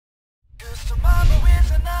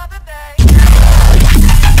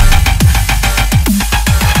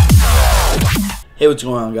Hey, what's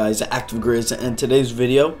going on, guys? Active Grizz, and in today's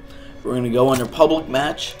video we're gonna go under public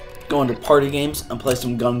match, go under party games, and play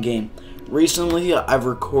some gun game. Recently I've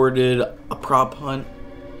recorded a prop hunt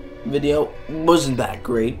video. Wasn't that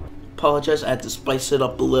great. Apologize, I had to spice it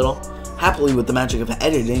up a little. Happily, with the magic of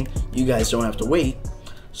editing, you guys don't have to wait.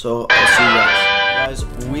 So I'll see you guys.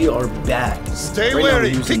 Guys, we are back. Stay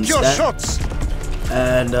wary, pick your shots.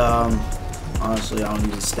 And honestly, I don't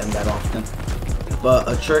use a stem that often. But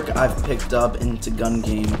a trick I've picked up into gun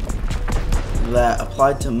game that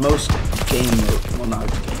applied to most game modes, well, not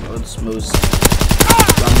game modes, most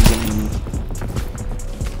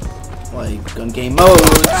gun game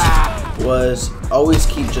modes, was always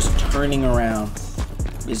keep just turning around.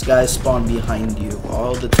 These guys spawn behind you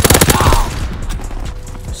all the time.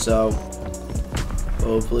 So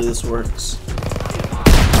hopefully this works.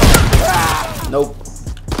 Nope.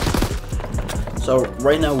 So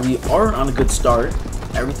right now we are on a good start.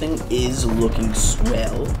 Everything is looking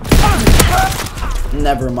swell.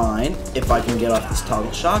 Never mind. If I can get off this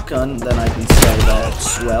toggle shotgun, then I can say that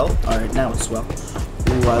it's swell. Alright, now it's swell.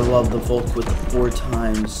 Ooh, I love the Volk with the 4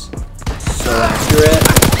 times. So accurate.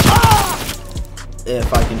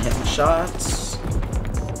 If I can hit my shots.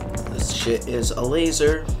 This shit is a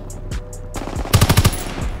laser.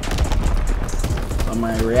 But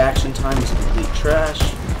my reaction time is complete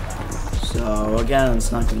trash. So again,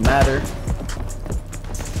 it's not gonna matter.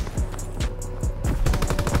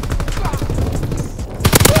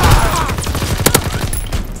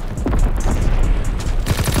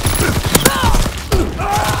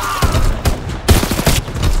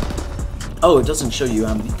 Oh, it doesn't show you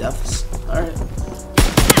how many deaths. Alright.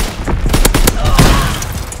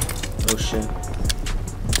 Oh shit.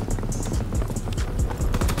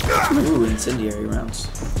 Ooh, incendiary rounds.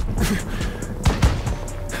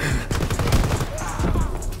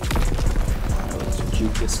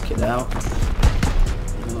 Juke this kid out.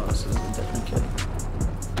 No, this is a different kid.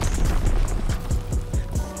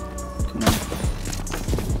 Come on.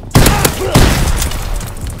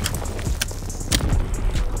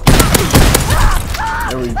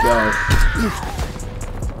 There we go.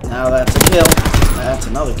 Now that's a kill. That's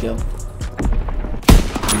another kill.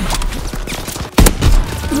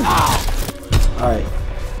 Alright.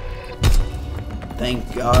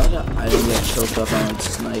 Thank God I didn't get choked up on a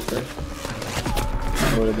sniper.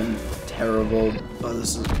 That would have been terrible, but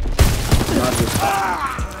this is not just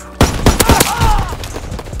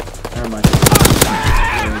never mind.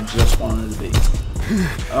 Where I just wanted to be.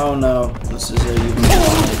 Oh no, this is a even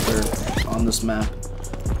sniper on this map.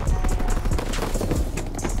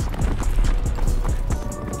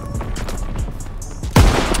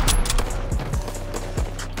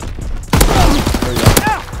 There we go.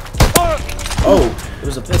 Oh, it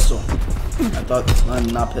was a pistol. I thought,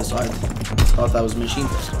 not pistol, I thought that was a machine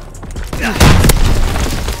pistol.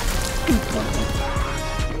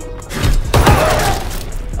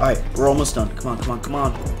 Alright, we're almost done. Come on, come on, come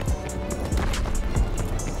on.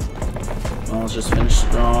 Well, let's just finish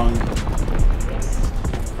strong.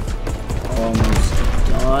 Almost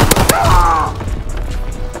done.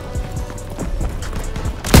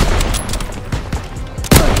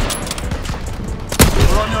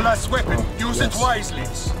 You're on your last weapon. Use it wisely.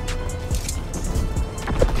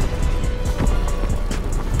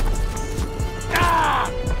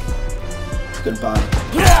 Goodbye.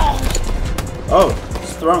 Oh,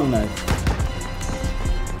 it's a throwing knife.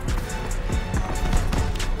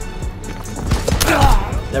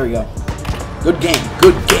 There we go. Good game.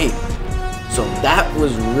 Good game. So that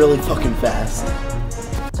was really fucking fast.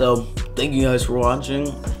 So thank you guys for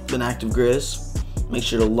watching. Been Active Grizz. Make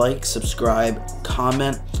sure to like, subscribe,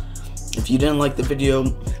 comment. If you didn't like the video,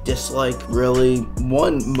 dislike. Really,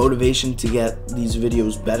 1, motivation to get these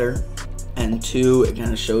videos better. And 2, it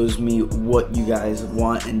kind of shows me what you guys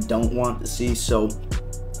want and don't want to see. So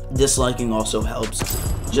disliking also helps.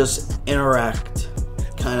 Just interact,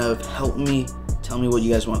 kind of help me, tell me what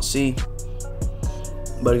you guys want to see.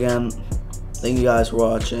 But again, thank you guys for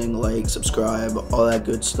watching. Like, subscribe, all that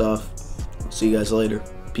good stuff. See you guys later.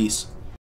 Peace.